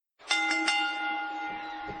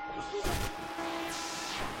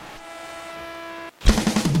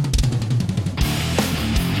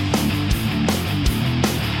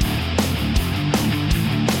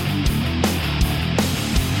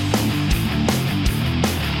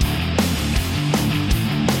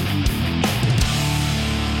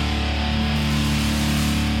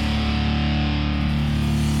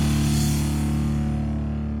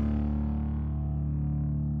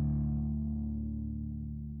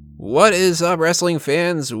What is up, wrestling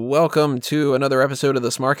fans? Welcome to another episode of the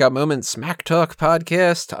Smark Out Moment Smack Talk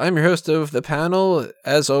podcast. I'm your host of the panel,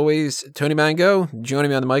 as always, Tony Mango.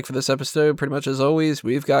 Joining me on the mic for this episode, pretty much as always,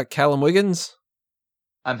 we've got Callum Wiggins.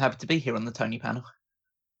 I'm happy to be here on the Tony panel.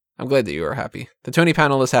 I'm glad that you are happy. The Tony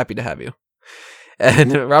panel is happy to have you.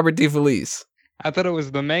 And Robert DeFelice. I thought it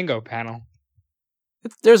was the Mango panel.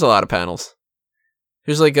 There's a lot of panels.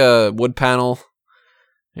 There's like a wood panel.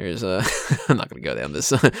 There's a... I'm not going to go down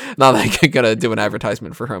this. Not like I'm going to do an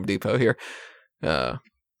advertisement for Home Depot here.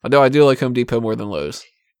 Although I do like Home Depot more than Lowe's.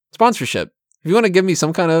 Sponsorship. If you want to give me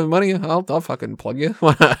some kind of money, I'll fucking plug you.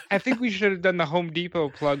 I think we should have done the Home Depot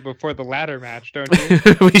plug before the ladder match, don't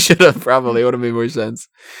you? We should have, probably. It would have made more sense.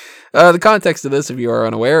 The context of this, if you are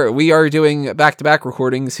unaware, we are doing back-to-back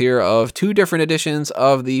recordings here of two different editions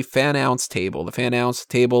of the Fan Ounce Table. The Fan Ounce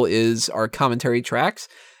Table is our commentary tracks.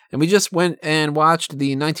 And we just went and watched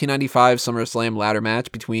the 1995 SummerSlam ladder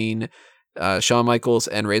match between Shawn Michaels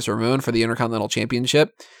and Razor Ramon for the Intercontinental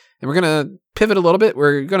Championship. And we're going to pivot a little bit.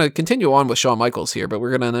 We're going to continue on with Shawn Michaels here, but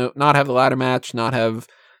we're going to not have the ladder match, not have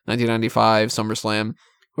 1995 SummerSlam.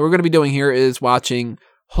 What we're going to be doing here is watching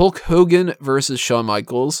Hulk Hogan versus Shawn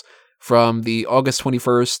Michaels from the August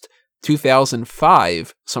 21st,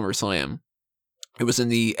 2005 SummerSlam. It was in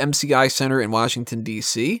the MCI Center in Washington,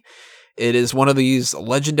 D.C., It is one of these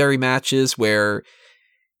legendary matches where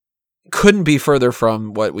couldn't be further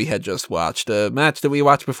from what we had just watched. The match that we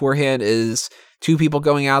watched beforehand is two people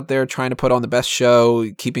going out there trying to put on the best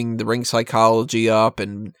show, keeping the ring psychology up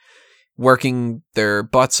and working their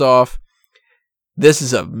butts off. This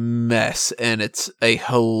is a mess, and it's a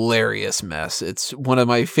hilarious mess. It's one of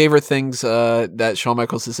my favorite things that Shawn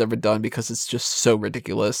Michaels has ever done because it's just so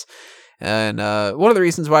ridiculous. And one of the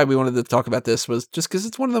reasons why we wanted to talk about this was just because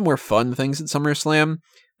it's one of the more fun things at SummerSlam.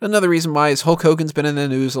 Another reason why is Hulk Hogan's been in the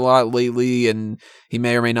news a lot lately, and he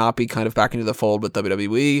may or may not be kind of back into the fold with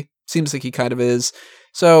WWE. Seems like he kind of is.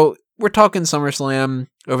 So we're talking SummerSlam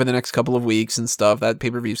over the next couple of weeks and stuff. That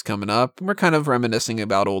pay-per-view's coming up. And we're kind of reminiscing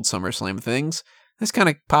about old SummerSlam things. This kind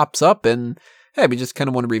of pops up, and hey, we just kind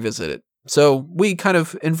of want to revisit it. So we kind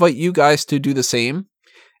of invite you guys to do the same.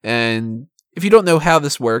 And if you don't know how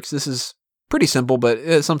this works, this is pretty simple,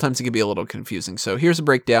 but sometimes it can be a little confusing. So here's a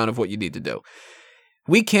breakdown of what you need to do.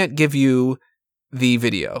 We can't give you the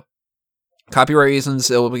video. Copyright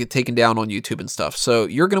reasons, it will get taken down on YouTube and stuff. So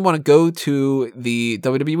you're going to want to go to the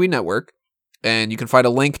WWE Network, and you can find a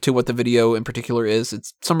link to what the video in particular is.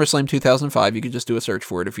 It's SummerSlam 2005. You can just do a search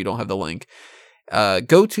for it if you don't have the link.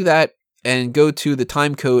 Go to that and go to the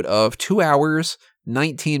time code of 2 hours,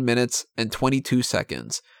 19 minutes, and 22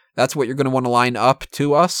 seconds. That's what you're going to want to line up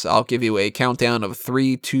to us. I'll give you a countdown of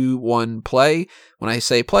 3, 2, 1, play. When I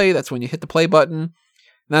say play, that's when you hit the play button. And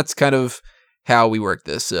that's kind of how we work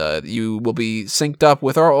this. You will be synced up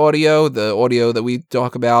with our audio. The audio that we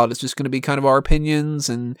talk about is just going to be kind of our opinions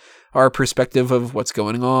and our perspective of what's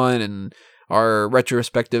going on and our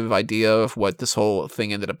retrospective idea of what this whole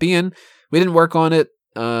thing ended up being. We didn't work on it.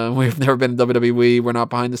 We've never been in WWE. We're not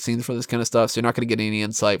behind the scenes for this kind of stuff, so you're not going to get any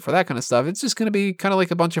insight for that kind of stuff. It's just going to be kind of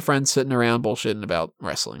like a bunch of friends sitting around bullshitting about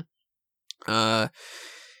wrestling. Give a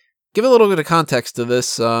little bit of context to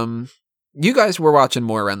this. You guys were watching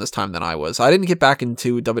more around this time than I was. I didn't get back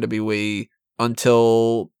into WWE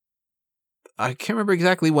until I can't remember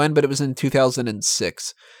exactly when, but it was in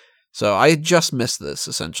 2006. So I just missed this,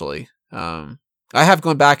 essentially. I have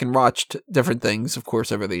gone back and watched different things, of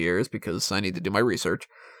course, over the years because I need to do my research.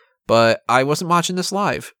 But I wasn't watching this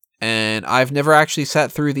live. And I've never actually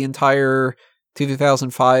sat through the entire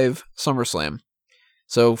 2005 SummerSlam.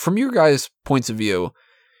 So from your guys' points of view,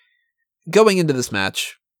 going into this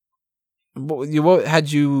match, what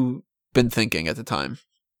had you been thinking at the time?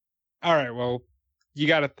 All right, well, you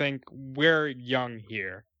got to think we're young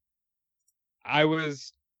here. I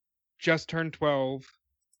was just turned 12.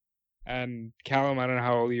 And Callum, I don't know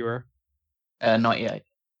how old you were. Not yet.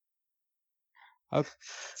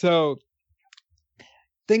 So,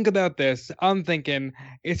 think about this. I'm thinking,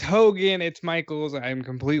 it's Hogan, it's Michaels. I'm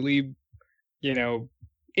completely,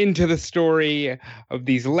 into the story of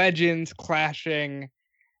these legends clashing.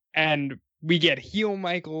 And we get heel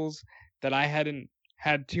Michaels that I hadn't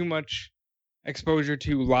had too much exposure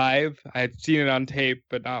to live. I had seen it on tape,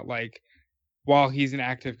 but not like while he's an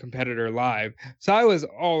active competitor live. So I was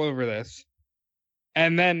all over this.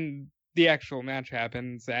 And then the actual match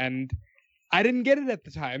happens, and I didn't get it at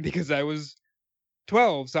the time because I was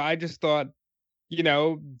 12. So I just thought,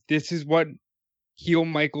 this is what heel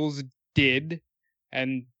Michaels did.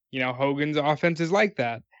 And, Hogan's offense is like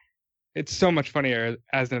that. It's so much funnier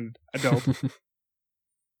as an adult.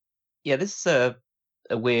 Yeah, this is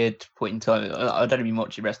a weird point in time. I'd only been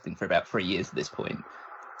watching wrestling for about 3 years at this point.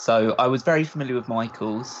 So I was very familiar with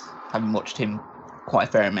Michaels, having watched him quite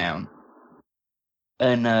a fair amount.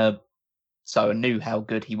 And so I knew how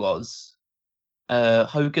good he was.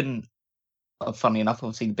 Hogan, funny enough,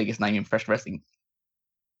 obviously the biggest name in professional wrestling.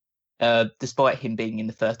 Despite him being in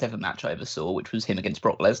the first ever match I ever saw, which was him against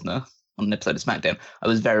Brock Lesnar on an episode of SmackDown, I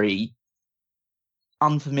was very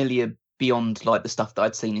unfamiliar beyond like the stuff that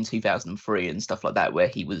I'd seen in 2003 and stuff like that, where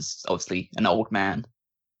he was obviously an old man.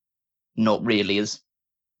 Not really as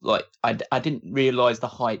like I didn't realise the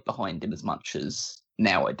hype behind him as much as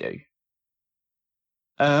now I do.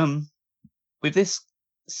 With this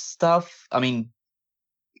stuff, I mean,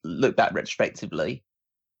 look back retrospectively,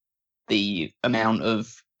 the amount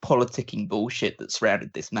of politicking bullshit that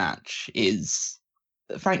surrounded this match is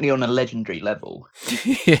frankly on a legendary level.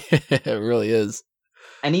 It really is.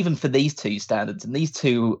 And even for these two standards, and these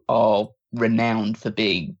two are renowned for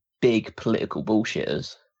being big political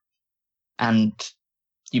bullshitters, and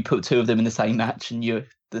you put two of them in the same match and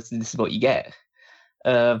this is what you get.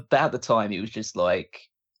 But at the time, it was just like,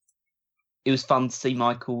 it was fun to see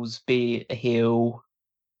Michaels be a heel,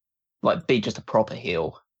 like be just a proper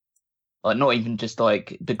heel. Like not even just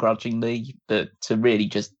like begrudgingly, but to really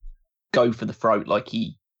just go for the throat. Like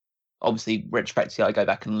he, obviously retrospectively, I go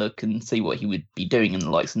back and look and see what he would be doing in the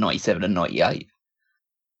likes of 97 and 98.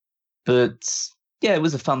 But yeah, it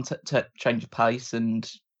was a fun change of pace, and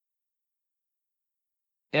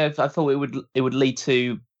yeah, I thought it would lead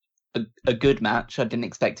to a good match. I didn't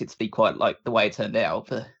expect it to be quite like the way it turned out,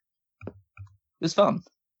 but it was fun.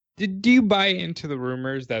 Do you buy into the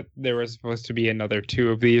rumors that there was supposed to be another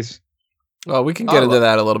 2 of these? Well, we can get into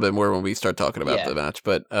that a little bit more when we start talking about the match,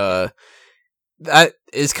 but that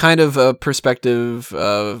is kind of a perspective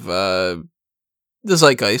of the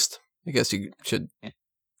zeitgeist, I guess you should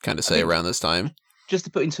kind of say, around this time. Just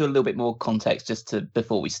to put into a little bit more context,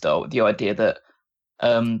 before we start, with the idea that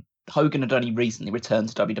Hogan had only recently returned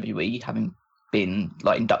to WWE, having been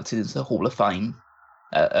like inducted into the Hall of Fame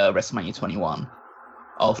at WrestleMania 21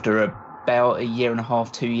 after about a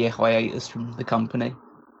 1.5 to 2 year hiatus from the company.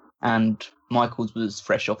 And Michaels was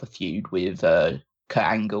fresh off a feud with Kurt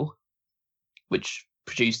Angle, which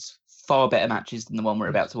produced far better matches than the one we're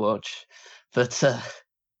about to watch, but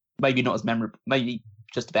maybe not as memorable, maybe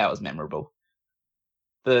just about as memorable.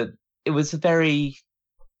 But it was a very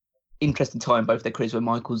interesting time, both their careers, where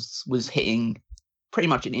Michaels was hitting pretty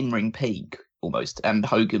much an in-ring peak almost, and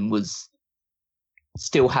Hogan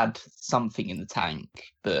still had something in the tank,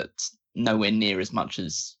 but nowhere near as much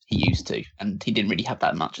as he used to, and he didn't really have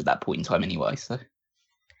that much at that point in time anyway. So,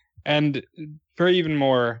 and for even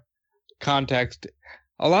more context,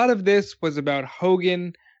 a lot of this was about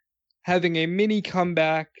Hogan having a mini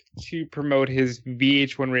comeback to promote his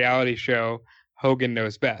VH1 reality show, Hogan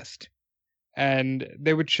Knows Best. And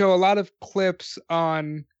they would show a lot of clips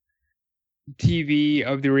on TV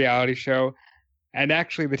of the reality show. And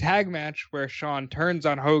actually, the tag match where Shawn turns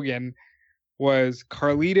on Hogan was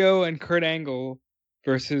Carlito and Kurt Angle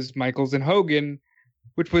versus Michaels and Hogan,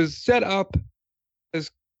 which was set up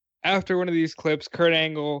as after one of these clips, Kurt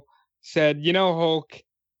Angle said, "You know, Hulk,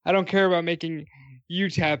 I don't care about making you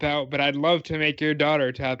tap out, but I'd love to make your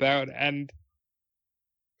daughter tap out." And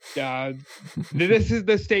this is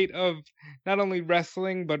the state of not only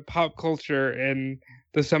wrestling, but pop culture in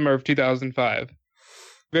the summer of 2005.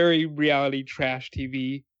 Very reality trash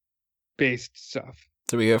TV based stuff.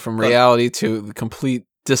 So we go from reality to the complete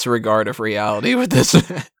disregard of reality with this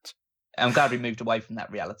match. I'm glad we moved away from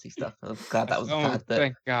that reality stuff. I'm glad that was a bad bit.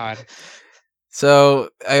 Thank God. So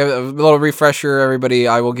I have a little refresher, everybody.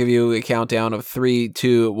 I will give you a countdown of 3,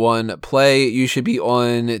 2, 1, play. You should be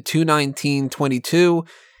on 2/19/22.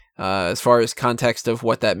 As far as context of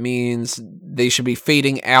what that means, they should be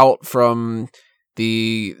fading out from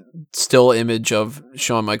the still image of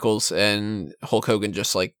Shawn Michaels and Hulk Hogan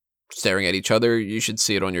just like staring at each other. You should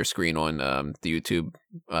see it on your screen on the YouTube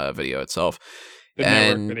video itself. The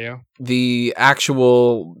network video. The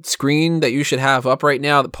actual screen that you should have up right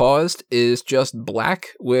now that paused is just black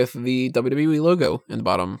with the WWE logo in the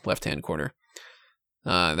bottom left-hand corner.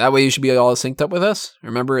 That way you should be all synced up with us.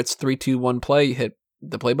 Remember, it's 3, 2, 1, play. You hit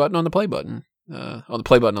the play button on the play button. On the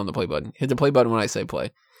play button on the play button. Hit the play button when I say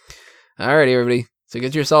play. All right, everybody. So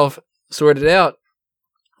get yourself sorted out.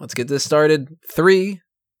 Let's get this started. 3,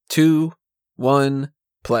 2, 1,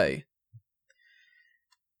 play.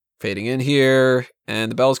 Fading in here,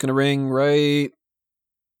 and the bell's going to ring right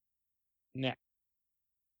now.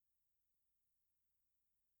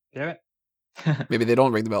 Damn it. Maybe they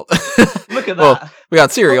don't ring the bell. Look at that. Well, we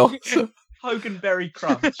got cereal. Hogan Berry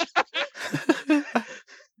Crunch.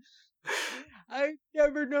 I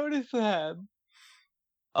never noticed that.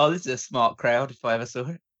 Oh, this is a smart crowd if I ever saw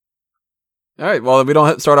it. All right, well, we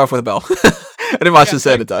don't start off with a bell. I didn't watch this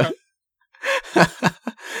ahead of time.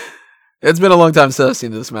 It's been a long time since I've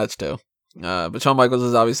seen this match, too. But Shawn Michaels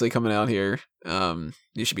is obviously coming out here.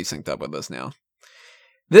 You should be synced up with us now.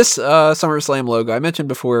 This SummerSlam logo, I mentioned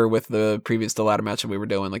before with the ladder match that we were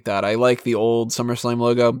doing like that. I like the old SummerSlam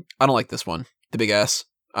logo. I don't like this one. The big S.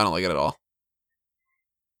 I don't like it at all.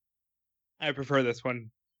 I prefer this one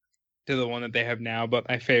to the one that they have now, but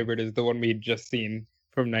my favorite is the one we'd just seen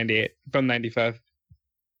from 95.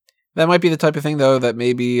 That might be the type of thing, though, that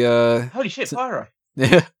maybe... Holy shit, Pyro.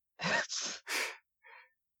 Yeah. I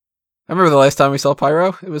remember the last time we saw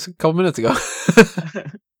Pyro. It was a couple minutes ago.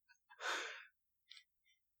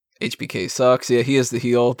 HBK sucks. Yeah, he is the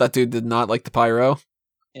heel. That dude did not like the Pyro.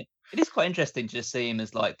 It is quite interesting to just see him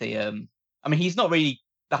as like the... I mean, he's not really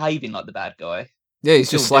behaving like the bad guy. Yeah,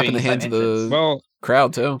 he's just slapping the hands of the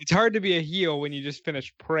crowd, too. It's hard to be a heel when you just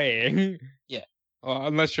finish praying. Yeah. Well,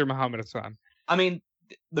 unless you're Muhammad Hassan. I mean,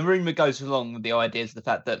 the rumor goes along with the idea of the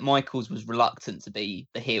fact that Michaels was reluctant to be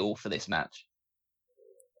the heel for this match.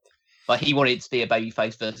 Like, he wanted it to be a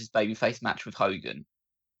babyface versus babyface match with Hogan.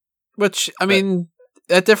 Which, I mean,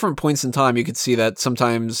 at different points in time, you could see that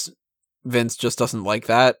sometimes Vince just doesn't like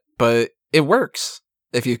that, but it works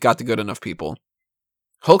if you've got the good enough people.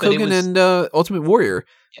 Hulk Hogan and Ultimate Warrior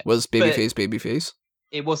was babyface.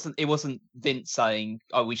 It wasn't Vince saying,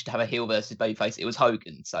 "Oh, we should have a heel versus babyface." It was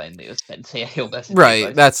Hogan saying that it was meant to be a heel versus right.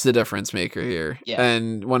 babyface. That's the difference maker here. Yeah.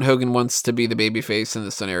 And when Hogan wants to be the babyface in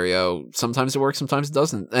the scenario, sometimes it works, sometimes it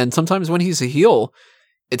doesn't. And sometimes when he's a heel,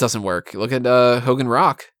 it doesn't work. Look at Hogan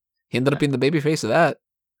Rock. He ended up being the babyface of that.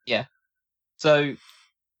 Yeah. So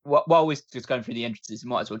while we're just going through the entrances, we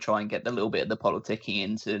might as well try and get a little bit of the politicking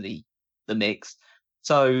into the mix.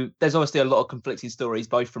 So there's obviously a lot of conflicting stories,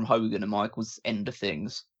 both from Hogan and Michaels' end of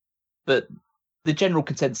things. But the general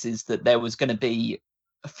consensus is that there was going to be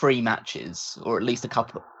 3 matches, or at least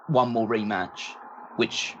one more rematch,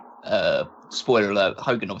 which, spoiler alert,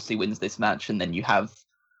 Hogan obviously wins this match, and then you have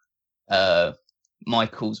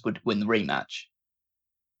Michaels would win the rematch.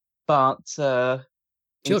 But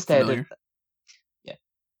instead of... Yeah.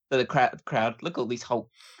 But the crowd, look at all these Hulk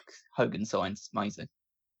Hogan signs. It's amazing.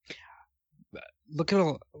 Look at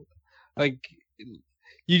all, like,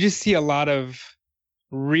 you just see a lot of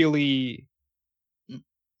really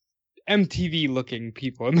MTV looking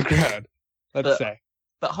people in the crowd, let's say.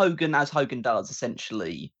 But Hogan, as Hogan does,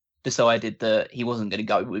 essentially decided that he wasn't going to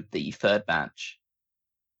go with the 3rd match.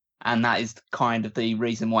 And that is kind of the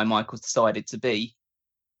reason why Michaels decided to be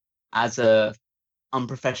as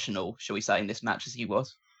unprofessional, shall we say, in this match as he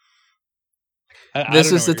was.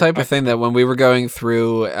 This is the type of thing that when we were going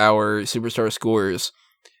through our Superstar scores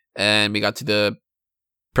and we got to the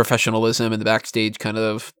professionalism and the backstage kind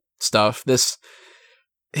of stuff, this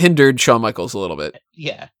hindered Shawn Michaels a little bit.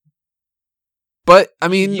 Yeah. But, I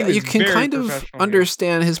mean, you can kind of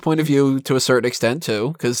understand his point of view to a certain extent,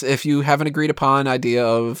 too, because if you have an agreed upon idea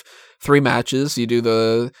of 3 matches, you do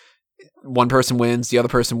the... one person wins, the other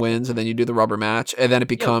person wins, and then you do the rubber match, and then it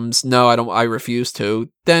becomes, no, I refuse to.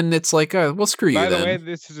 Then it's like, well, screw you then. By the way,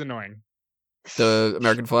 this is annoying. The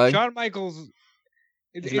American flag? Shawn Michaels,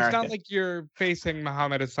 it's not like you're facing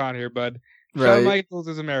Muhammad Hassan here, bud. Right. Shawn Michaels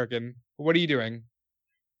is American. What are you doing?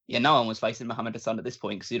 Yeah, no one was facing Muhammad Hassan at this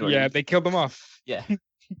point, because he'd already... Yeah, they killed him off. Yeah.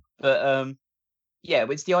 But, yeah,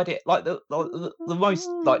 it's the idea, like, the most,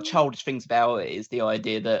 like, childish things about it is the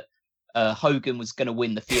idea that Hogan was going to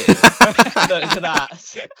win the feud. Look at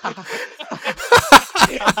that.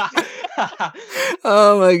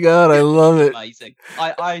 Oh my god, I love it. Amazing.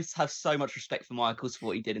 I have so much respect for Michaels for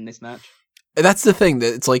what he did in this match. That's the thing,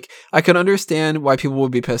 that it's like, I can understand why people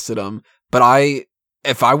would be pissed at him, but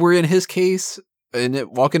if I were in his case, and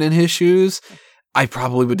walking in his shoes, I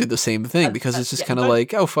probably would do the same thing, because it's just kind of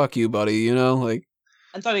like, oh, fuck you, buddy, you know? Like.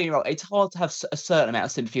 And don't get me wrong, it's hard to have a certain amount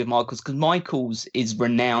of sympathy with Michaels, because Michaels is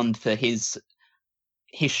renowned for his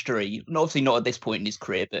history, obviously not at this point in his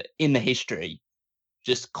career, but in the history,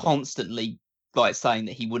 just constantly like saying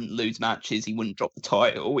that he wouldn't lose matches, he wouldn't drop the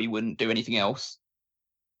title, he wouldn't do anything else.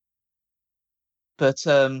 But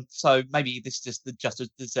so maybe this is just the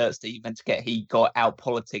desserts that he meant to get. He got out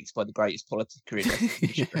politics by the greatest politician in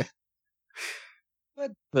history.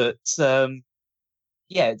 But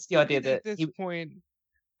yeah, it's the idea that at this point,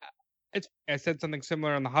 I said something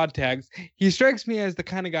similar on the hot tags. He strikes me as the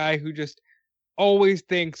kind of guy who just always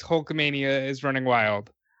thinks Hulkamania is running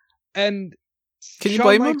wild. And can you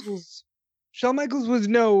blame him? Shawn Michaels was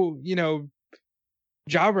no,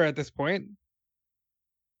 jobber at this point.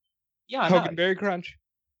 Yeah, I Hogan know. Berry Crunch.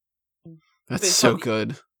 That's so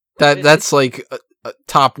good. That's like a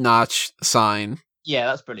top-notch sign. Yeah,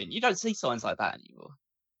 that's brilliant. You don't see signs like that anymore.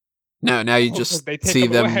 No, now you Oh, just they take see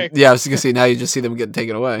them them. away. Yeah, I was gonna say now you just see them getting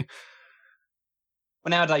taken away. Well,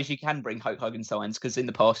 nowadays you can bring Hulk Hogan signs because in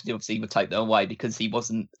the past he obviously would take them away because he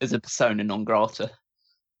wasn't as a persona non grata.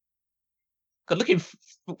 God, look at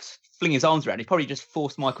him fling his arms around. He probably just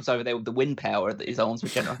forced Michaels over there with the wind power that his arms were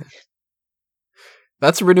generating.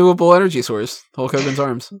 That's a renewable energy source. Hulk Hogan's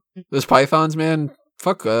arms. Those pythons, man.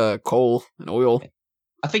 Fuck coal and oil.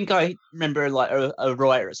 I think I remember like a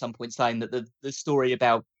writer at some point saying that the story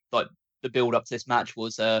about like the build up to this match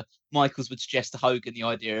was Michaels would suggest to Hogan the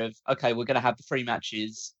idea of, okay, we're going to have the 3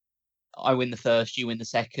 matches. I win the first, you win the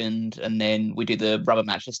second, and then we do the rubber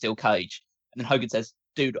match, the steel cage. And then Hogan says,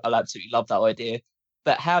 dude, I absolutely love that idea.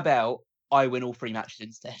 But how about I win all 3 matches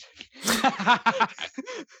instead?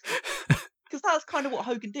 Because that's kind of what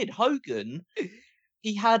Hogan did. Hogan,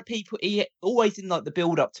 he had people, he always in like the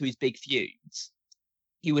build up to his big feuds,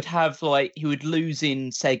 he would have like, he would lose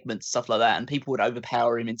in segments, stuff like that, and people would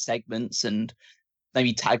overpower him in segments and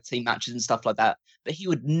maybe tag team matches and stuff like that. But he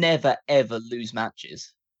would never ever lose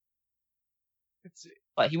matches.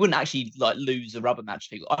 Like he wouldn't actually like lose a rubber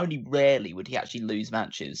match. Only rarely would he actually lose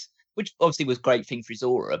matches, which obviously was a great thing for his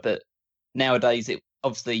aura. But nowadays, it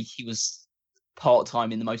obviously he was part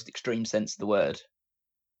time in the most extreme sense of the word.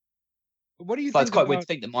 What do you But think? it's quite weird to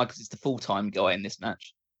think that Michaels is the full time guy in this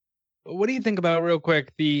match. What do you think about real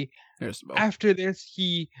quick? After this,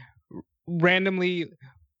 he randomly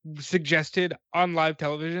suggested on live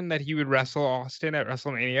television that he would wrestle Austin at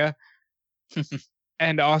WrestleMania.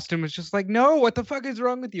 And Austin was just like, no, what the fuck is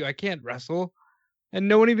wrong with you? I can't wrestle. And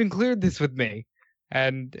no one even cleared this with me.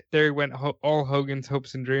 And there went all Hogan's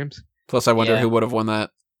hopes and dreams. Plus, I wonder who would have won that.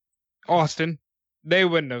 Austin. They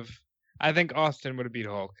wouldn't have. I think Austin would have beat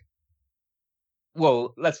Hulk.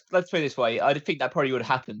 Well, let's put it this way. I think that probably would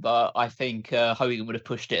have happened, but I think Hogan would have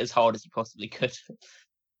pushed it as hard as he possibly could.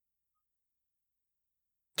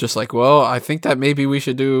 Just like, well, I think that maybe we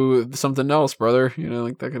should do something else, brother. You know,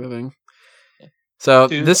 like that kind of thing. So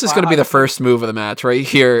Dude, this is going to be the first move of the match right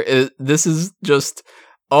here. This is just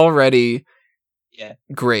already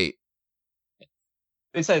great.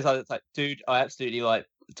 It says it's like, dude, I absolutely like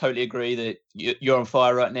totally agree that you're on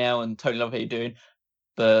fire right now and totally love what you're doing,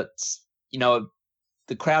 but you know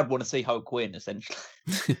the crowd want to see Hulk win. Essentially,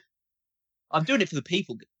 I'm doing it for the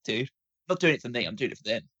people, dude. I'm not doing it for me. I'm doing it for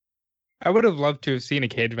them. I would have loved to have seen a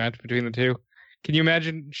cage match between the two. Can you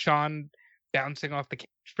imagine Shawn bouncing off the cage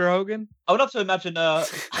for Hogan? I would love to imagine. I'd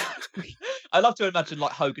love to imagine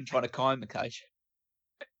like Hogan trying to climb the cage.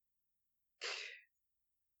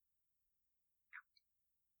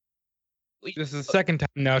 This is the second time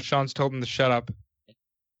now Shawn's told him to shut up.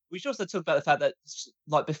 We should also talk about the fact that,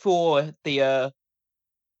 like, before the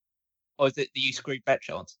or is it the "you screwed Brett"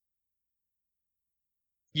 chance?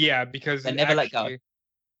 Yeah, because they never let go.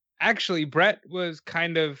 Actually, Brett was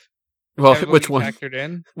kind of which one? Factored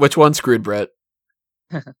in. Which one screwed Brett?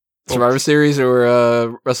 Survivor Series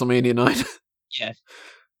or WrestleMania 9? Yeah.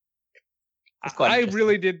 I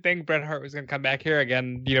really did think Bret Hart was going to come back here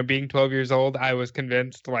again. You know, being 12 years old, I was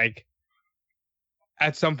convinced like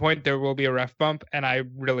at some point there will be a ref bump, and I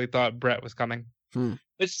really thought Bret was coming. Which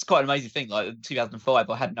is quite an amazing thing. Like in 2005,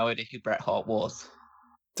 I had no idea who Bret Hart was. Is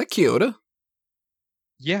that Kyoto?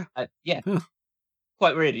 Yeah. Yeah. Huh.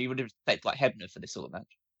 Quite weird. You would have expected like Hebner for this sort of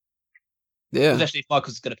match. Yeah. Especially if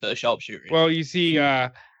Michaels is going to put a sharpshooter in. Well, you see,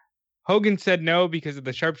 Hogan said no because of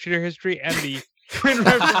the sharpshooter history and the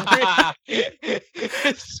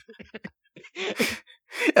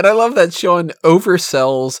And I love that Shawn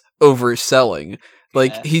oversells overselling.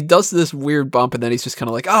 Like, he does this weird bump, and then he's just kind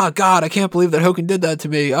of like, oh, God, I can't believe that Hogan did that to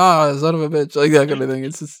me. Ah, son of a bitch. Like, that kind of thing.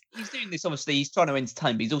 It's just... He's doing this, obviously, he's trying to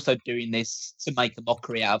entertain, but he's also doing this to make a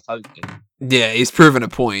mockery out of Hogan. Yeah, he's proven a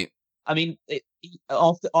point. I mean,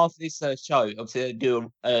 after this show, obviously, they do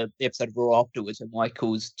the episode of Raw afterwards, and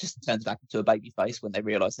Michaels just turns back into a babyface when they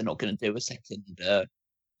realise they're not going to do a second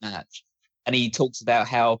match. And he talks about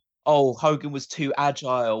how, Hogan was too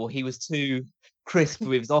agile, he was too crisp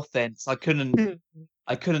with his offense. I couldn't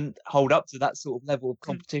hold up to that sort of level of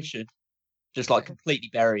competition. Just like completely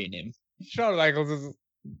burying him. Shawn Michaels is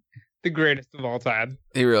the greatest of all time.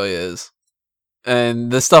 He really is.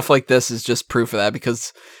 And the stuff like this is just proof of that,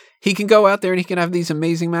 because he can go out there and he can have these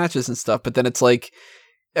amazing matches and stuff, but then it's like,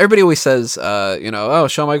 everybody always says,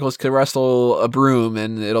 Shawn Michaels could wrestle a broom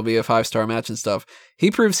and it'll be a 5-star match and stuff. He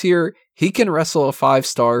proves here he can wrestle a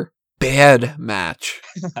 5-star bad match.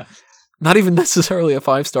 Not even necessarily a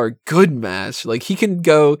 5-star good match. Like, he can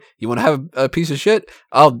go, you want to have a piece of shit?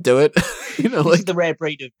 I'll do it. This is the rare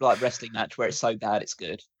breed of like wrestling match where it's so bad it's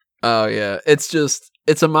good. Oh yeah, it's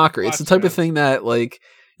a mockery. It's the type of Lots of thing that like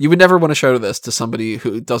you would never want to show this to somebody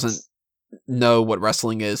who doesn't know what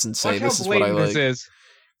wrestling is and say Watch how this is what I blatant like. this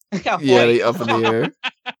is. How Yeah, funny. the up in the air.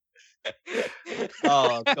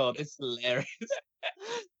 Oh god, it's hilarious.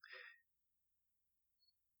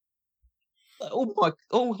 Like,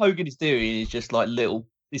 all Hogan is doing is just like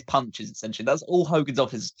these punches essentially. That's all Hogan's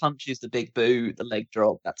offers: is punches, the big boot, the leg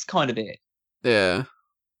drop. That's kind of it. Yeah.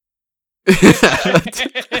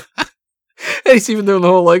 He's even doing the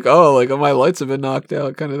whole like, oh, like my lights have been knocked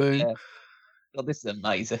out kind of thing. Yeah. God, this is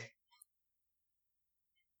amazing.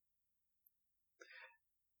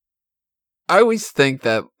 I always think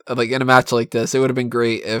that like in a match like this, it would have been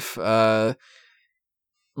great if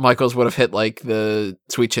Michaels would have hit like the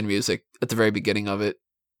Sweet Chin music at the very beginning of it,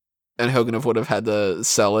 and Hogan would have had to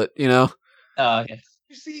sell it, you know? Oh yeah.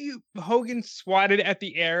 You see, Hogan swatted at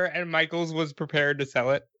the air, and Michaels was prepared to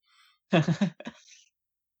sell it.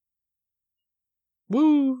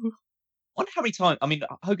 Woo! Wonder how many times. I mean,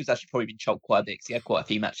 Hogan's actually probably been chopped quite a bit because he had quite a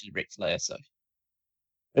few matches with Ric Flair. So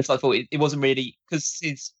it's like I thought it wasn't really because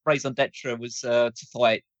his phrase on Detra was to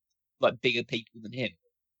fight like bigger people than him.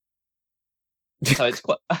 So it's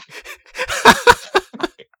quite.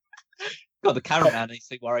 God, the cameraman needs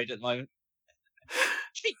to be worried at the moment.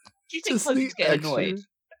 Do you think Just Hogan's the getting annoyed?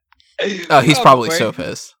 Oh, he's probably so Probably.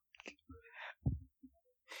 pissed.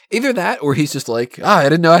 Either that, or he's just like, I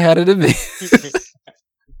didn't know I had it in me.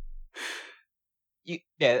 If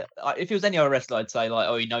it was any other wrestler, I'd say like,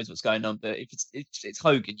 oh, he knows what's going on. But if it's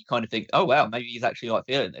Hogan, you kind of think, oh wow, maybe he's actually like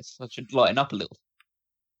feeling this. I should lighten up a little.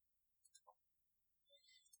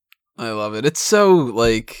 I love it. It's so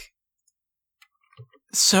like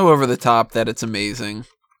so over the top that it's amazing.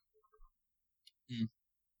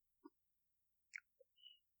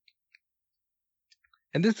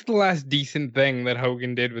 And this is the last decent thing that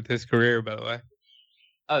Hogan did with his career, by the way.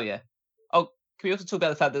 Oh yeah. Oh, can we also talk about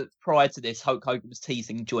the fact that prior to this, Hulk Hogan was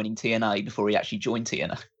teasing joining TNA before he actually joined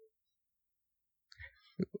TNA?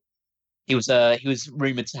 He was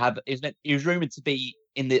rumored to have. He was rumored to be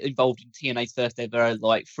involved in TNA's first ever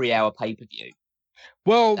like 3-hour pay-per-view.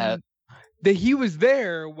 Well, he was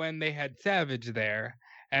there when they had Savage there,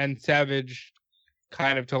 and Savage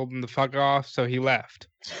kind of told him to fuck off, so he left.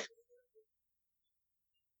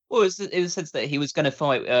 Well, it was said that he was going to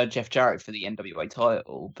fight Jeff Jarrett for the NWA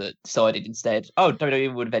title, but decided instead,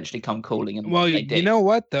 WWE would eventually come calling. And Well, they did. you know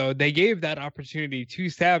what, though? They gave that opportunity to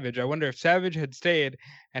Savage. I wonder if Savage had stayed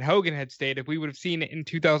and Hogan had stayed, if we would have seen in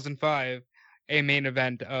 2005 a main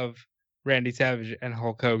event of Randy Savage and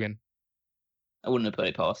Hulk Hogan. I wouldn't have put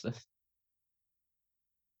it past us.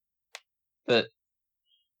 But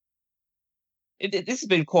this has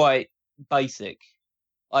been quite basic.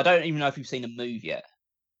 I don't even know if you've seen a move yet.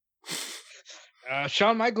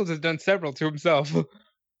 Shawn Michaels has done several to himself.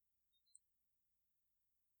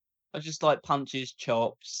 I just like punches,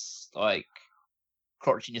 chops, like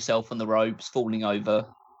crotching yourself on the ropes, falling over.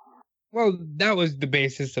 Well, that was the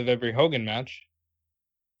basis of every Hogan match.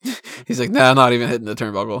 He's like, nah, not even hitting the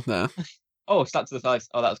turnbuckle. Nah. Oh, stuck to the face.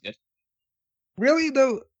 Oh, that was good. Really,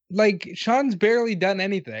 though, like, Shawn's barely done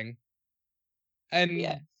anything. And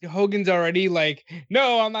Yeah. Hogan's already like,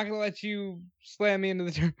 no, I'm not going to let you slam me into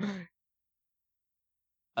the turnbuckle.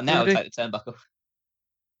 And now I'll Really? take the turnbuckle.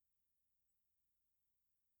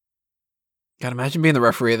 God, imagine being the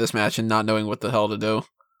referee of this match and not knowing what the hell to do.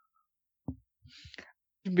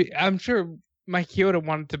 I'm sure Mike Chioda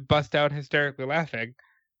wanted to bust out hysterically laughing.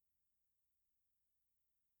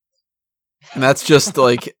 And that's just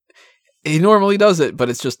like, he normally does it, but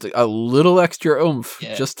it's just a little extra oomph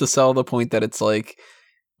Yeah. just to sell the point that it's like,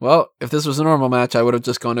 well, if this was a normal match, I would have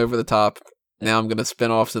just gone over the top. Now I'm going to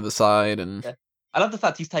spin off to the side. And Yeah. I love the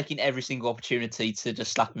fact he's taking every single opportunity to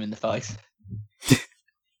just slap him in the face.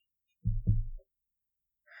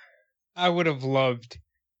 I would have loved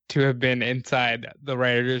to have been inside the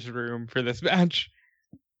writer's room for this match.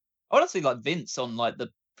 Honestly, like Vince on like the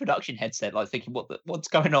production headset, like thinking, what's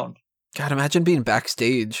going on? God, imagine being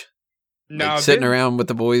backstage, No, like sitting Vince- around with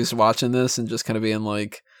the boys watching this and just kind of being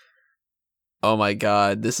like, oh my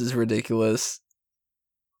God, this is ridiculous.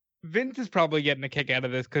 Vince is probably getting a kick out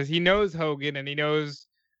of this because he knows Hogan and he knows,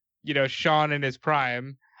 Shawn in his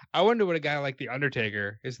prime. I wonder what a guy like The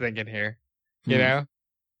Undertaker is thinking here. You Hmm. know?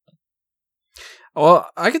 Well,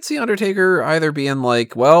 I could see Undertaker either being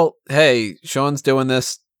like, well, hey, Shawn's doing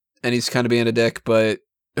this and he's kind of being a dick, but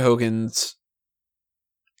Hogan's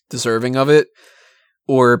deserving of it.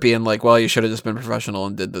 Or being like, well, you should have just been professional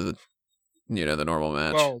and did the normal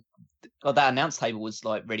match. Well, God, that announce table was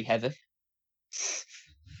like really heavy.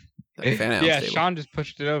 Like fan announce yeah, table. Shawn just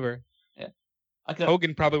pushed it over. I could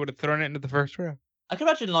Hogan probably would have thrown it into the first row. I can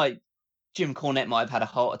imagine like Jim Cornette might have had a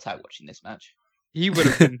heart attack watching this match. He would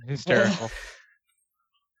have been hysterical.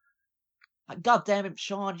 Like, God damn it,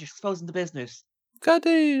 Sean, you're exposing the business.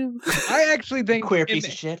 Goddamn. I actually think Queer piece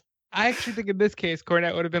of shit. I actually think in this case,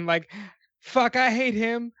 Cornette would have been like, "Fuck, I hate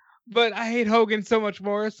him, but I hate Hogan so much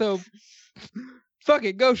more. So, fuck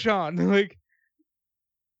it, go Sean." Like,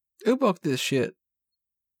 Who booked this shit?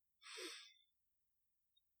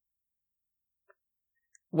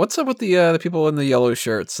 What's up with the people in the yellow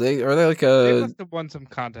shirts? Are they like they a must have won some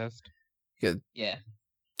contest. Yeah.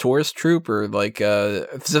 tourist troupe, or like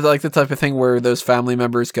is it like the type of thing where those family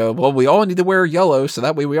members go, well, we all need to wear yellow so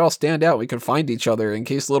that way we all stand out, we can find each other in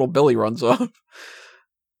case little Billy runs off.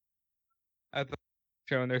 I thought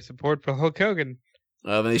showing their support for Hulk Hogan.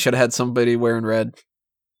 They should have had somebody wearing red.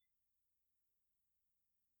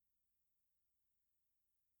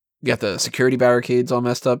 You got the security barricades all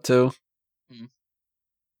messed up too.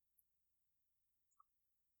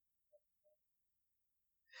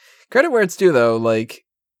 Credit where it's due, though. Like,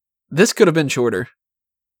 this could have been shorter.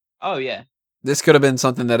 Oh, yeah. This could have been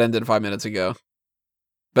something that ended 5 minutes ago.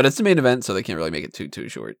 But it's the main event, so they can't really make it too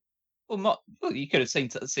short. Well, you could have seen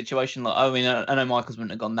a situation like, I mean, I know Michaels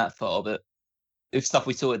wouldn't have gone that far, but if stuff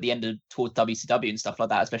we saw at the end of towards WCW and stuff like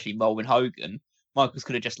that, especially involving Hogan, Michaels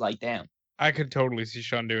could have just laid down. I could totally see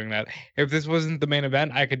Shawn doing that. If this wasn't the main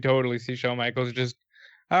event, I could totally see Shawn Michaels just,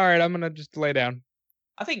 all right, I'm going to just lay down.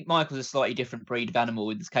 I think Michael's a slightly different breed of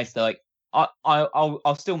animal in this case. They're like,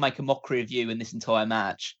 I'll still make a mockery of you in this entire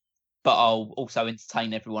match, but I'll also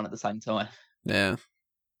entertain everyone at the same time. Yeah.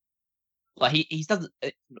 Like he doesn't,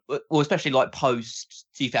 well, especially like post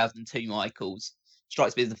 2002 Michaels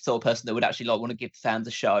strikes me as the sort of person that would actually like want to give the fans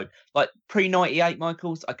a show. Like pre 98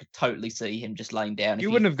 Michaels, I could totally see him just laying down. He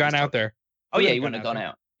wouldn't have gone out there. Oh yeah, he wouldn't have gone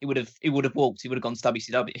out. He would have walked. He would have gone to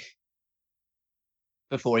WCW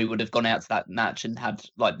before he would have gone out to that match and had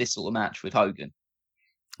like this sort of match with Hogan.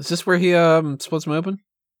 Is this where he splits him open?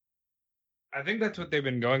 I think that's what they've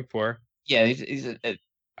been going for. Yeah,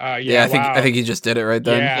 I think he just did it right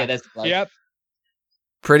then. Yeah, there's the play. Yep.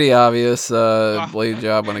 Pretty obvious blade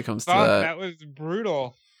job when it comes to that. That was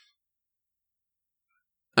brutal.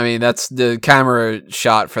 I mean, that's the camera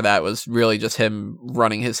shot for that was really just him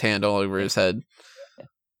running his hand all over his head.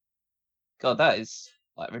 God, that is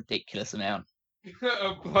like a ridiculous amount.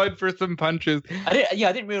 Blood for some punches. I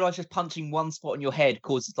didn't realize just punching one spot on your head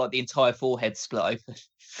causes like the entire forehead split open.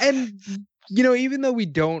 And you know, even though we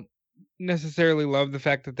don't necessarily love the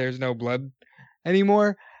fact that there's no blood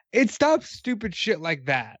anymore, it stops stupid shit like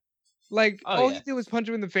that. Like all he did was punch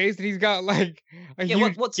him in the face, and he's got like a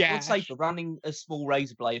huge what's gash. safer, running a small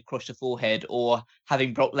razor blade across your forehead, or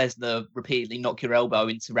having Brock Lesnar repeatedly knock your elbow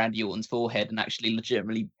into Randy Orton's forehead and actually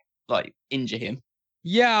legitimately like injure him?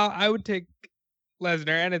 Yeah, I would take Lesnar,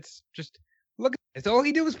 and it's just look. It's all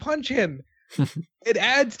he did was punch him. It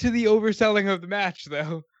adds to the overselling of the match,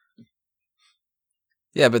 though.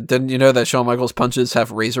 Yeah, but didn't you know that Shawn Michaels' punches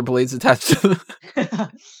have razor blades attached to them?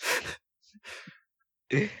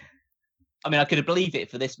 I mean, I could believe it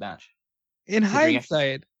for this match. In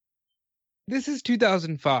hindsight, this is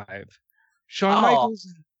 2005. Shawn Michaels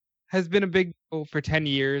has been a big deal for 10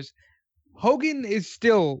 years. Hogan is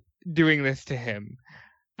still doing this to him.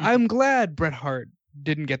 I'm glad Bret Hart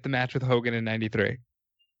didn't get the match with Hogan in 93.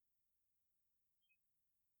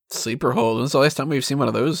 Sleeper hold. When's the last time we've seen one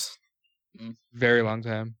of those? Very long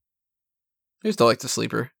time. I used to like the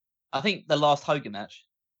sleeper. I think the last Hogan match.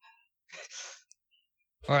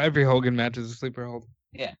 Well, every Hogan match is a sleeper hold.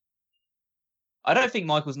 Yeah. I don't think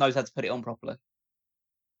Michaels knows how to put it on properly.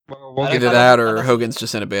 Well, either that or Hogan's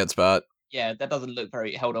just in a bad spot. Yeah, that doesn't look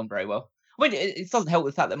held on very well. I mean, it doesn't help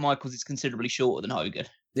with the fact that Michaels is considerably shorter than Hogan.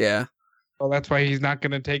 Yeah. Well, that's why he's not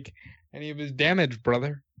going to take any of his damage,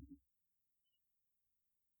 brother.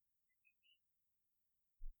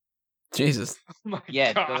 Jesus. Oh my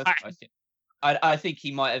Yeah, God. I think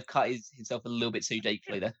he might have cut himself a little bit too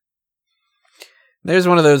deeply there. There's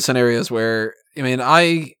one of those scenarios where, I mean,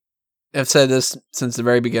 I have said this since the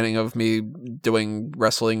very beginning of me doing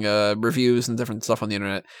wrestling reviews and different stuff on the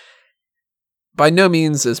internet. By no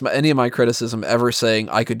means is any of my criticism ever saying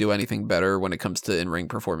I could do anything better when it comes to in-ring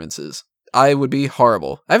performances. I would be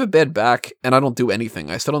horrible. I have a bad back, and I don't do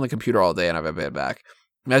anything. I sit on the computer all day, and I have a bad back.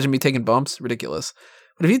 Imagine me taking bumps? Ridiculous.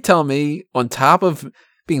 But if you tell me, on top of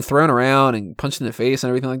being thrown around and punched in the face and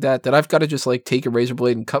everything like that, that I've got to just like take a razor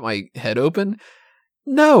blade and cut my head open,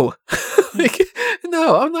 no.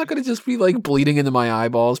 No, I'm not going to just be like bleeding into my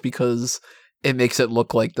eyeballs because it makes it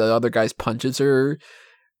look like the other guy's punches are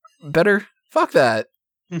better. Fuck that.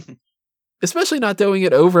 Especially not doing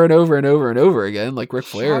it over and over and over and over again like Ric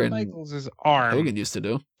Flair and Michaels' arm. Hogan used to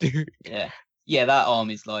do. Dude, Yeah. Yeah, that arm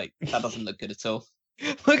is like that doesn't look good at all.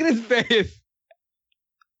 Look at his face.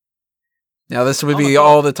 Now, this would Oh my be God.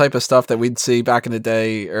 all the type of stuff that we'd see back in the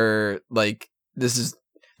day, or like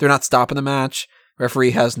they're not stopping the match.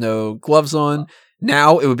 Referee has no gloves on.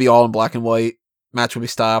 Now it would be all in black and white. Match would be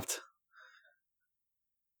stopped.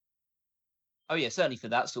 Oh yeah, certainly for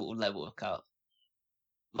that sort of level of cut.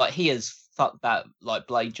 Like he has fucked that like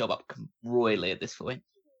blade job up royally at this point.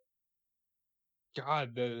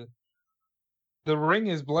 God, the ring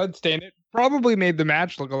is bloodstained. It probably made the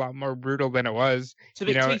match look a lot more brutal than it was. To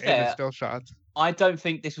be in the fair, still shots. I don't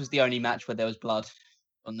think this was the only match where there was blood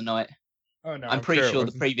on the night. Oh no, I'm pretty sure the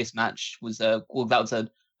wasn't. previous match was that was a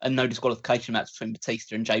no disqualification match between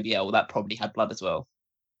Batista and JBL. That probably had blood as well.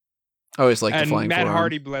 I always like the And flying Matt forearm.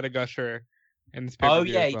 Hardy bled a gusher in this Oh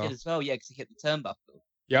pay-per-view yeah, as he well. did as well. Yeah, because he hit the turnbuckle.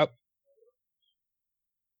 Yep.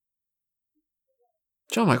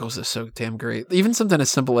 Shawn Michaels is so damn great. Even something as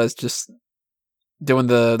simple as just doing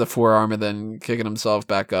the forearm and then kicking himself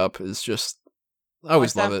back up is just. I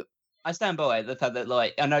always love it. I stand by the fact that,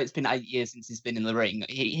 like, I know it's been 8 years since he's been in the ring.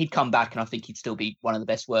 He'd come back, and I think he'd still be one of the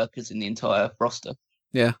best workers in the entire roster.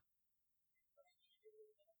 Yeah.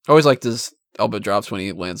 I always liked his elbow drops when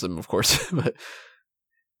he lands them, of course. But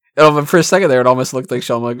for a second there, it almost looked like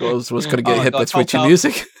Shawn Michaels was going to get hit by twitchy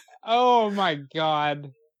music. Oh my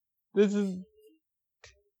God. This is.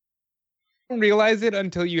 I don't realize it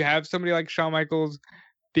until you have somebody like Shawn Michaels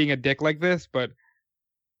being a dick like this, but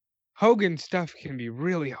Hogan stuff can be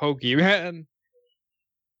really hokey, man.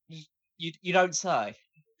 You don't say.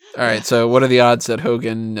 All right, so what are the odds that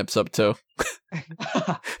Hogan nips up toe?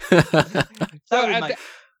 So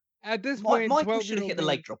at this point, Michael should have hit the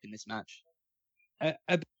leg drop in this match.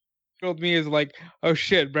 At told me is like, oh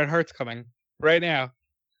shit, Bret Hart's coming right now.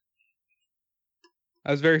 I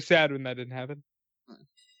was very sad when that didn't happen.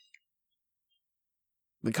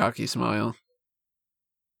 The cocky smile.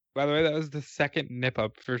 By the way, that was the second nip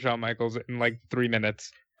up for Shawn Michaels in like 3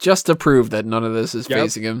 minutes. Just to prove that none of this is Yep.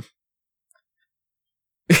 facing him.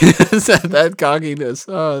 that cockiness.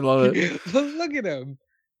 Oh, I love it. Look at him.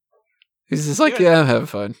 He's just like, yeah, I'm having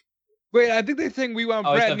fun. Wait, I think they think we want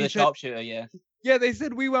Oh, Bret. he's And the he said, sharpshooter, yeah. yeah, they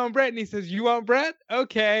said we want Bret, and he says, "You want Bret?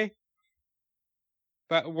 Okay."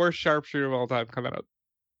 But worst sharpshooter of all time coming up,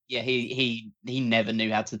 Yeah, he never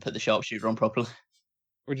knew how to put the sharpshooter on properly.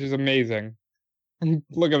 which is amazing.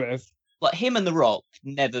 Look at this. Like him and The Rock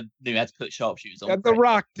never knew how to put sharpshooters on. The correctly.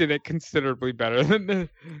 Rock did it considerably better than the.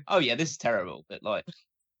 Oh yeah, this is terrible, but like,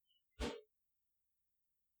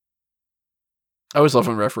 I always love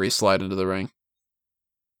when referees slide into the ring.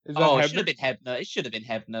 Is that oh, it Hebner? should have been Hebner. It should have been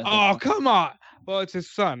Hebner. Oh, come on. Well, it's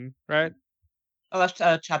his son, right? Oh, that's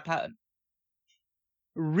Chad Patton.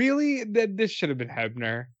 Really? This should have been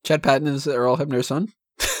Hebner. Chad Patton is Earl Hebner's son.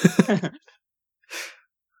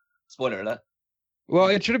 Spoiler alert. Well,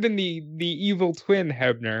 it should have been the evil twin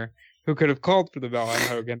Hebner who could have called for the bell on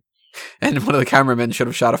Hogan. And one of the cameramen should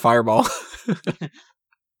have shot a fireball.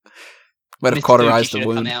 Might have Mr. cauterized Tucci the should have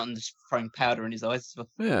wound. come out and just thrown powder in his eyes.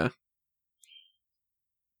 Yeah.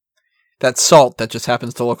 That salt that just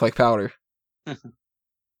happens to look like powder. Yeah,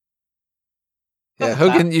 Doesn't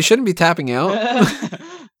Hogan, tap. you shouldn't be tapping out.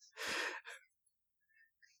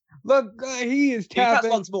 Look, he is If that's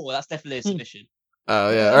tapping. once more, that's definitely a submission.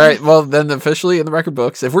 Oh, yeah. All right. Well, then officially in the record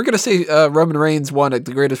books, if we're going to say Roman Reigns won at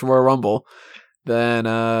the greatest Royal Rumble, then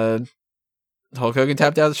Hulk Hogan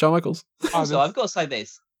tapped out at Shawn Michaels. Also, I've got to say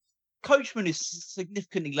this. Coachman is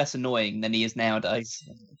significantly less annoying than he is nowadays.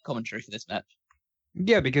 Commentary for this match.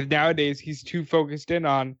 Yeah, because nowadays he's too focused in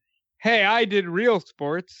on, hey, I did real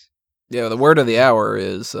sports. Yeah, the word of the hour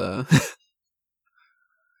is got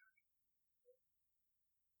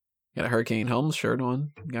a Hurricane Helms shirt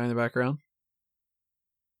on. Guy in the background.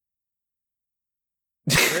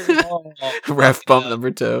 Oh, Ref bump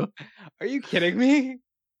number 2. Are you kidding me?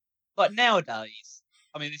 Like nowadays,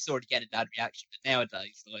 I mean, this is already getting a bad reaction, but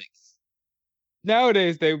nowadays, like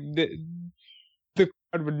Nowadays, the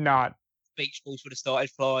crowd would not beach balls would have started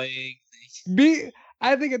flying. be.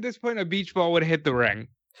 I think at this point, a beach ball would have hit the ring.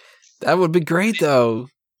 That would be great though.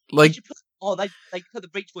 Like, They put the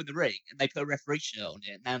beach ball in the ring and they put a referee shirt on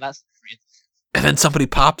it. Now that's free. and then somebody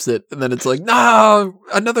pops it, and then it's like, no,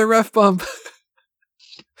 another ref bump.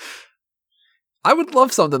 I would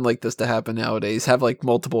love something like this to happen nowadays. Have like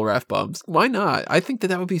multiple ref bumps. Why not? I think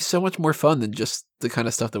that would be so much more fun than just the kind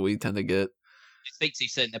of stuff that we tend to get. Speak too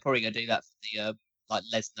soon. They're probably going to do that for the like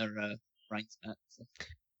Lesnar Reigns match. So.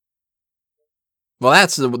 Well,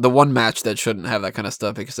 that's the one match that shouldn't have that kind of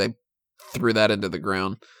stuff because they threw that into the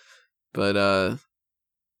ground. But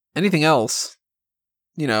anything else,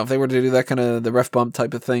 if they were to do that kind of the ref bump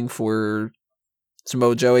type of thing for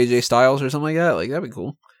Samoa Joe, AJ Styles, or something like that. Like that'd be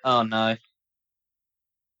cool. Oh no.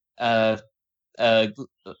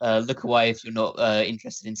 Look away if you're not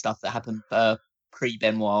interested in stuff that happened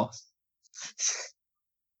pre-Benoit.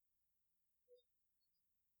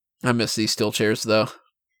 I miss these steel chairs though.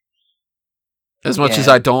 As much as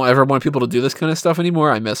I don't ever want people to do this kind of stuff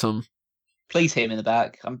anymore, I miss them. Please hit him in the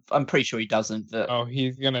back. I'm pretty sure he doesn't. But... Oh,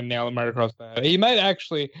 he's gonna nail him right across the head. He might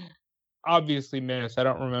actually, obviously miss. I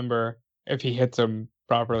don't remember if he hits him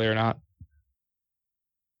properly or not.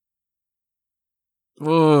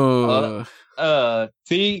 Whoa.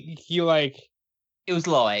 See, he like. It was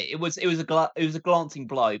light. It was a glancing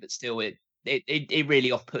blow, but still, it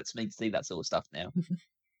really off-puts me to see that sort of stuff now.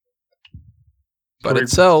 But it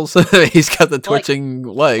sells. He's got the twitching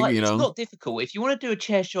leg, you know. It's not difficult. If you want to do a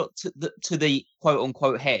chair shot to the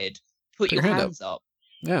quote-unquote head, put your hands up.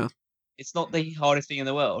 Yeah. It's not the hardest thing in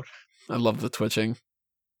the world. I love the twitching.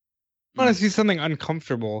 I want to see something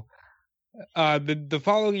uncomfortable. The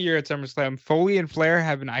following year at SummerSlam, Foley and Flair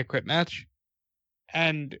have an I Quit match.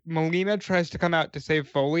 And Melina tries to come out to save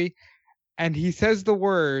Foley. And he says the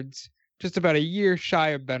words, just about a year shy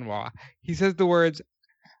of Benoit. He says the words,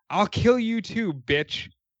 "I'll kill you too, bitch,"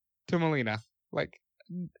 to Melina. Like,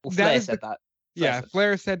 Flair said that. Yeah,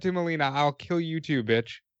 Flair said to Melina, "I'll kill you too,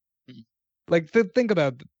 bitch." Like, think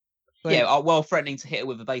about. Like, yeah, while threatening to hit her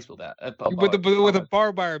with a baseball bat. With a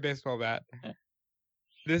barbed wire baseball bat. Yeah.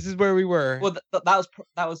 This is where we were. Well, that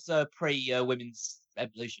was pre women's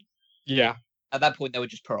evolution. Yeah. At that point, they were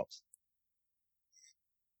just props.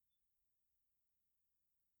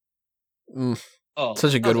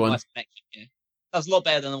 Such a good one. Nice connection, yeah. That was a lot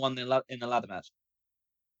better than the one in the ladder match.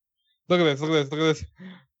 Look at this.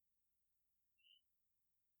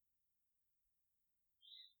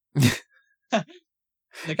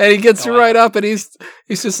 And he gets right up, and he's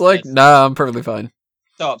just like, "Nah, I'm perfectly fine."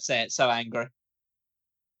 So upset, so angry.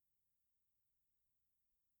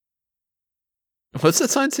 What's that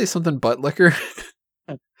sign say? Something butt liquor?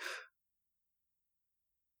 Look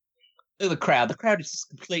at the crowd. The crowd is just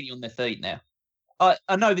completely on their feet now. I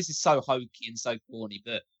know this is so hokey and so corny,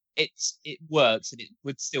 but it works, and it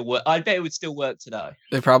would still work. I bet it would still work today.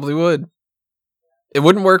 It probably would. It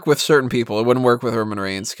wouldn't work with certain people. It wouldn't work with Roman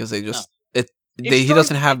Reigns because they just he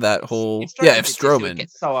doesn't have that whole. If Strowman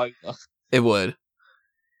gets so over, it would.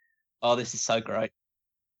 Oh, this is so great.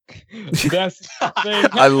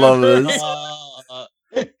 I love this.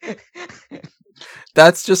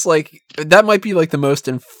 That's just like that might be like the most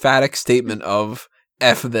emphatic statement of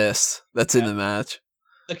F this that's in the match.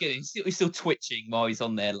 Look at him; he's still twitching while he's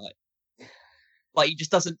on there, like he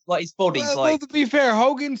just doesn't like his body's like. Well, to be fair,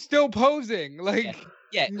 Hogan's still posing. Like,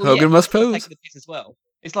 Hogan must pose taking the piss as well.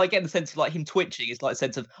 It's like getting the sense of like him twitching. It's like a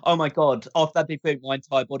sense of, oh my god, after that big boom, my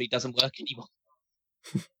entire body doesn't work anymore.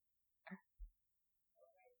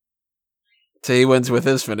 So he wins with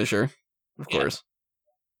his finisher, of course.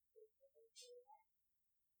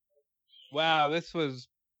 Wow, this was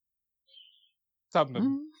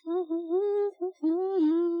something.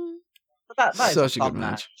 That such a good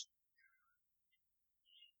match.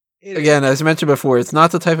 Again, as I mentioned before, it's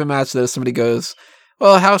not the type of match that if somebody goes,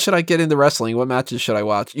 well, how should I get into wrestling? What matches should I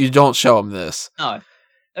watch? You don't show them this. No.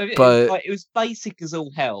 But it was basic as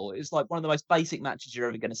all hell. It was like one of the most basic matches you're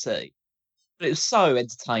ever going to see. But it was so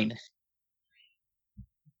entertaining.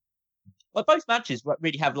 Like, both matches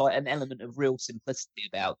really have like an element of real simplicity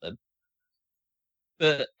about them.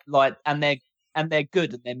 But like, and they're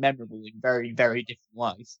good and they're memorable in very, very different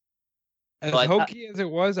ways. As hokey as it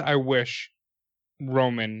was, I wish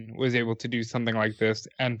Roman was able to do something like this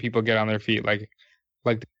and people get on their feet like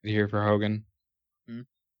they did here for Hogan.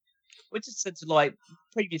 Which is sense of like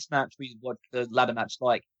previous match we watched, the ladder match,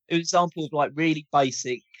 like it was an example of like really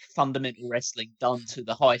basic fundamental wrestling done to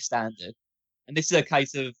the high standard. And this is a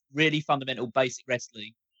case of really fundamental basic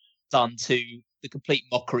wrestling done to the complete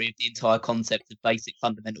mockery of the entire concept of basic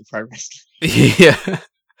fundamental pro wrestling. Yeah.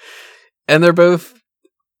 And they're both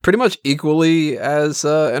pretty much equally as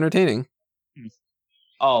entertaining.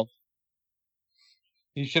 Oh.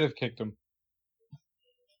 You should have kicked him.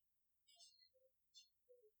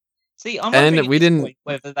 See, I'm wondering we didn't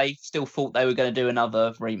whether they still thought they were going to do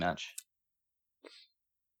another rematch.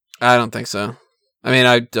 I don't think so. I mean,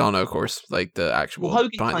 I don't know, of course, like the actual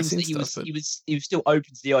Hogan behind claims the that scenes stuff. He was still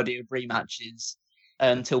open to the idea of rematches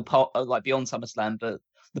until like beyond SummerSlam, but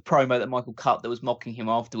the promo that Michael cut that was mocking him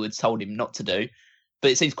afterwards told him not to do.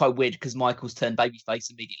 But it seems quite weird because Michael's turned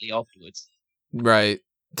babyface immediately afterwards. Right.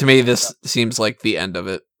 To me, this seems like the end of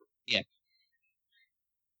it. Yeah.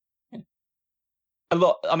 A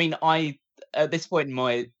lot. I mean, at this point in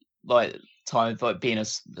my time of like being a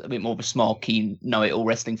bit more of a smarky, know-it-all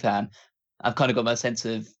wrestling fan, I've kind of got my sense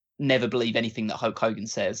of never believe anything that Hulk Hogan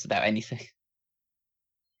says about anything.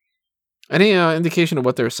 Any indication of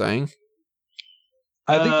what they're saying?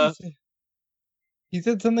 I think he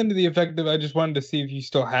said something to the effect of, "I just wanted to see if you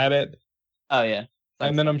still had it." Oh yeah,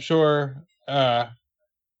 And then I'm sure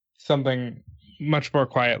something much more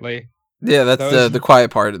quietly. Yeah, that's That was- the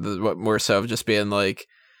quiet part of what more so of just being like,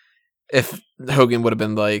 if Hogan would have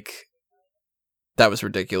been like, "That was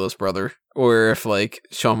ridiculous, brother," or if like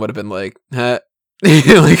Shawn would have been like, "Huh,"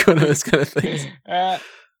 like one of those kind of things.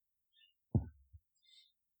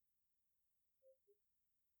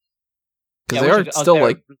 Because they are still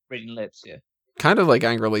like reading lips, yeah. kind of like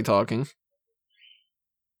angrily talking.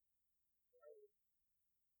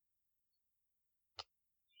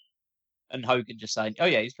 And Hogan just saying, "Oh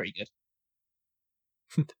yeah, he's pretty good."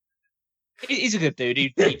 He's a good dude.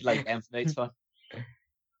 He'd lay down for me. It's fine.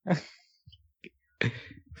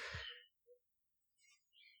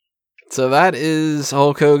 So that is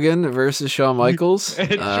Hulk Hogan versus Shawn Michaels.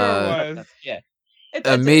 It sure was. Yeah,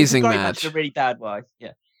 Amazing it's a great match. in a really bad way.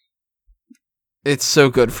 Yeah, It's so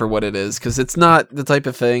good for what it is, because it's not the type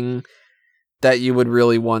of thing that you would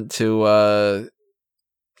really want to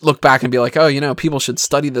look back and be like, oh, people should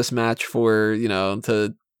study this match for,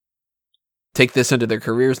 to take this into their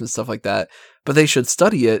careers and stuff like that. But they should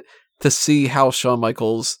study it to see how Shawn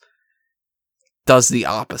Michaels does the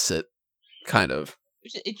opposite, kind of.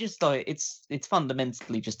 It just like it's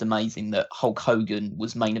fundamentally just amazing that Hulk Hogan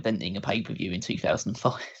was main eventing a pay-per-view in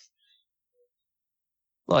 2005.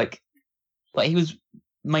 like he was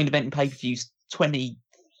main eventing pay-per-views 20,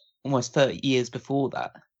 almost 30 years before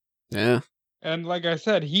that. Yeah. And like I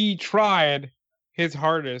said, he tried his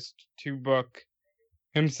hardest to book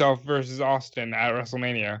himself versus Austin at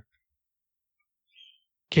WrestleMania.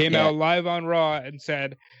 Came out live on Raw and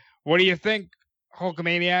said, "What do you think,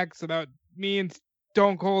 Hulkamaniacs, about me and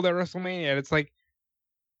Stone Cold at WrestleMania?" And it's like,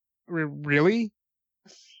 really?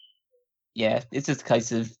 Yeah, it's just a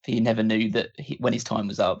case of he never knew that when his time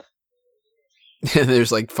was up.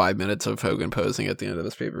 There's like 5 minutes of Hogan posing at the end of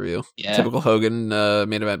this pay-per-view. Yeah. Typical Hogan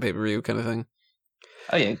main event pay-per-view kind of thing.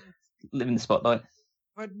 Oh yeah, live in the spotlight.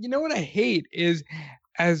 But you know what I hate is,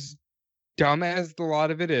 as dumb as a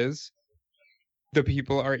lot of it is, the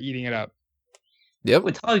people are eating it up. Yep.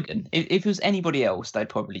 With Hogan, if it was anybody else, they'd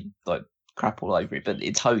probably like crap all over it. But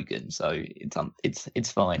it's Hogan, so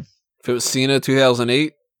it's fine. If it was Cena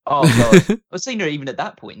 2008. Oh god, well, Cena even at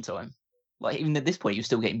that point in time, like even at this point, you're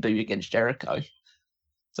still getting booed against Jericho.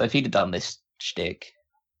 So if he'd have done this shtick,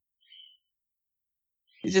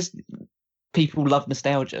 it's just people love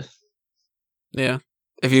nostalgia. Yeah.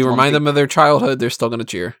 If you remind them of their childhood, they're still going to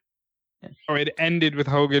cheer. Yeah. Oh, it ended with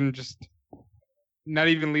Hogan just not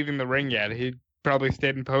even leaving the ring yet. He probably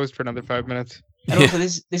stayed in post for another 5 minutes. And also,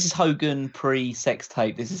 this is Hogan pre-sex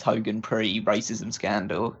tape. This is Hogan pre-racism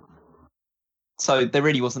scandal. So there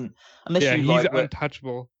really wasn't, unless you he's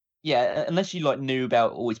untouchable. Yeah, unless you like knew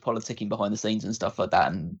about always politicking behind the scenes and stuff like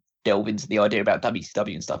that, and delve into the idea about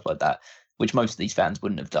WCW and stuff like that, which most of these fans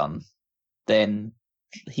wouldn't have done, then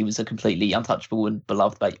he was a completely untouchable and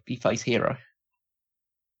beloved babyface hero.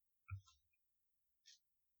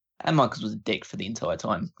 And Michaels was a dick for the entire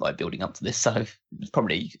time, like building up to this, so it was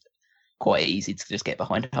probably quite easy to just get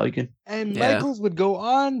behind Hogan. And Michaels would go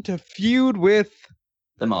on to feud with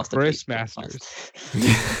the Master Chris Masters.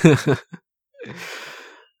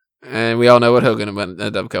 And we all know what Hogan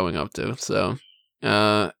ended up going up to. So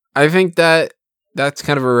I think that's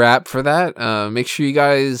kind of a wrap for that. Make sure you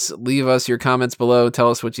guys leave us your comments below.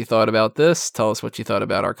 Tell us what you thought about this. Tell us what you thought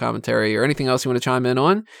about our commentary or anything else you want to chime in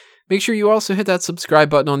on. Make sure you also hit that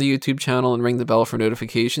subscribe button on the YouTube channel and ring the bell for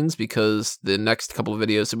notifications, because the next couple of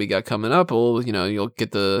videos that we got coming up, you'll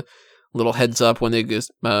get the little heads up when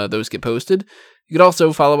those get posted. You could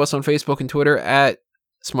also follow us on Facebook and Twitter at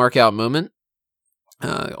SmarkOutMoment.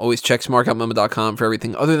 Always check smarkoutmoment.com for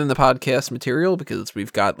everything other than the podcast material, because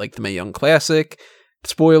we've got like the Mae Young Classic.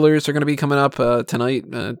 Spoilers are going to be coming up tonight,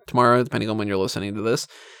 tomorrow, depending on when you're listening to this.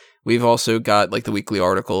 We've also got like the weekly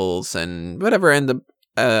articles and whatever, and the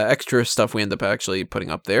extra stuff we end up actually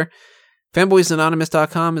putting up there.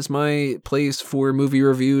 Fanboysanonymous.com is my place for movie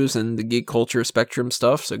reviews and the geek culture spectrum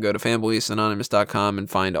stuff. So go to fanboysanonymous.com and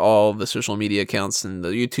find all the social media accounts and the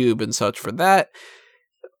YouTube and such for that.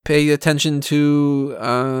 Pay attention to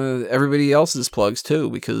everybody else's plugs too,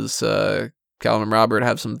 because Callum and Robert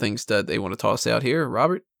have some things that they want to toss out here.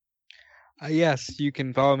 Robert? Yes, you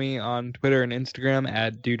can follow me on Twitter and Instagram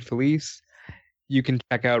at DudeFelice. You can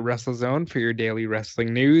check out WrestleZone for your daily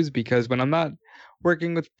wrestling news, because when I'm not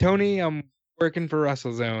working with Tony, I'm working for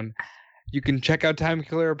WrestleZone. You can check out Time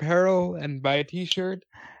Killer Apparel and buy a t-shirt,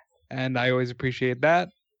 and I always appreciate that.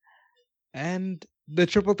 And the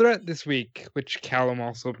triple threat this week, which Callum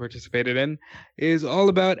also participated in, is all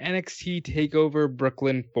about NXT TakeOver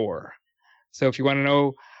Brooklyn 4. So if you want to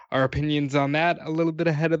know our opinions on that a little bit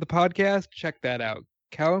ahead of the podcast, check that out.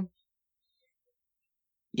 Callum?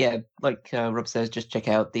 Yeah, like Rob says, just check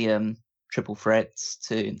out the triple threats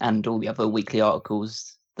and all the other weekly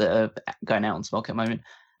articles that are going out on Smog at the moment.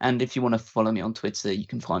 And if you want to follow me on Twitter, you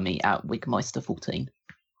can find me at Wigmeister14.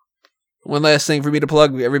 One last thing for me to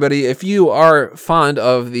plug, everybody. If you are fond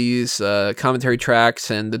of these commentary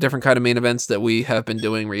tracks and the different kind of main events that we have been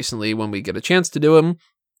doing recently when we get a chance to do them,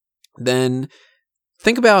 then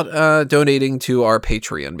think about donating to our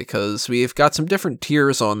Patreon, because we've got some different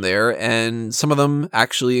tiers on there, and some of them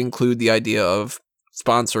actually include the idea of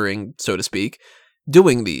sponsoring, so to speak,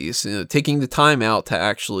 doing these, taking the time out to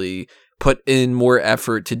actually put in more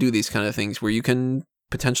effort to do these kind of things, where you can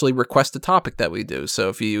potentially request a topic that we do. So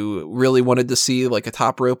if you really wanted to see like a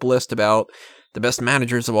top rope list about the best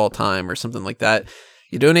managers of all time or something like that,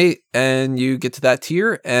 you donate and you get to that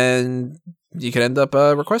tier, and you could end up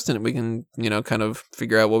requesting it. We can, kind of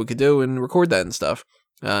figure out what we could do and record that and stuff.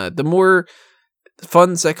 The more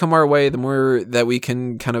funds that come our way, the more that we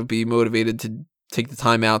can kind of be motivated to take the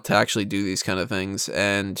time out to actually do these kind of things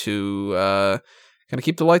and to kind of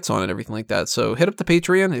keep the lights on and everything like that. So hit up the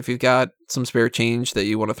Patreon if you've got some spare change that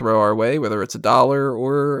you want to throw our way, whether it's $1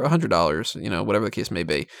 or $100, whatever the case may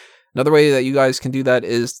be. Another way that you guys can do that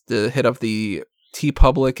is to hit up the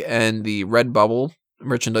TeePublic and the Redbubble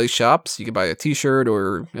merchandise shops. You can buy a t-shirt,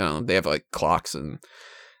 or they have like clocks, and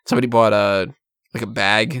somebody bought a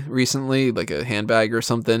bag recently, like a handbag or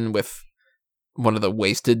something, with one of the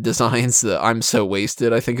wasted designs, the I'm So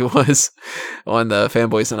Wasted, I think it was, on the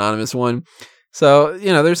Fanboys Anonymous one. So,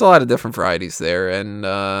 there's a lot of different varieties there, and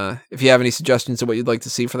if you have any suggestions of what you'd like to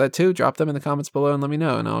see for that too, drop them in the comments below and let me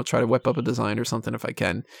know, and I'll try to whip up a design or something if I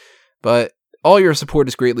can. But all your support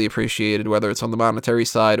is greatly appreciated, whether it's on the monetary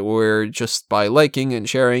side or just by liking and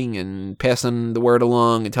sharing and passing the word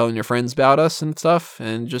along and telling your friends about us and stuff,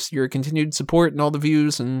 and just your continued support and all the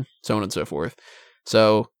views and so on and so forth.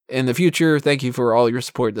 So, in the future, thank you for all your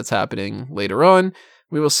support that's happening later on.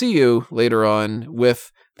 We will see you later on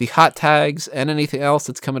with the hot tags and anything else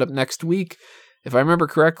that's coming up next week. If I remember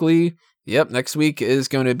correctly, next week is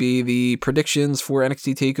going to be the predictions for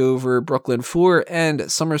NXT TakeOver Brooklyn 4 and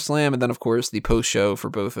SummerSlam, and then, of course, the post-show for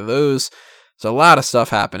both of those. So a lot of stuff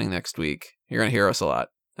happening next week. You're going to hear us a lot.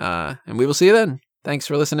 And we will see you then. Thanks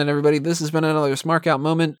for listening, everybody. This has been another Smart Out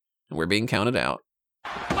moment, and we're being counted out.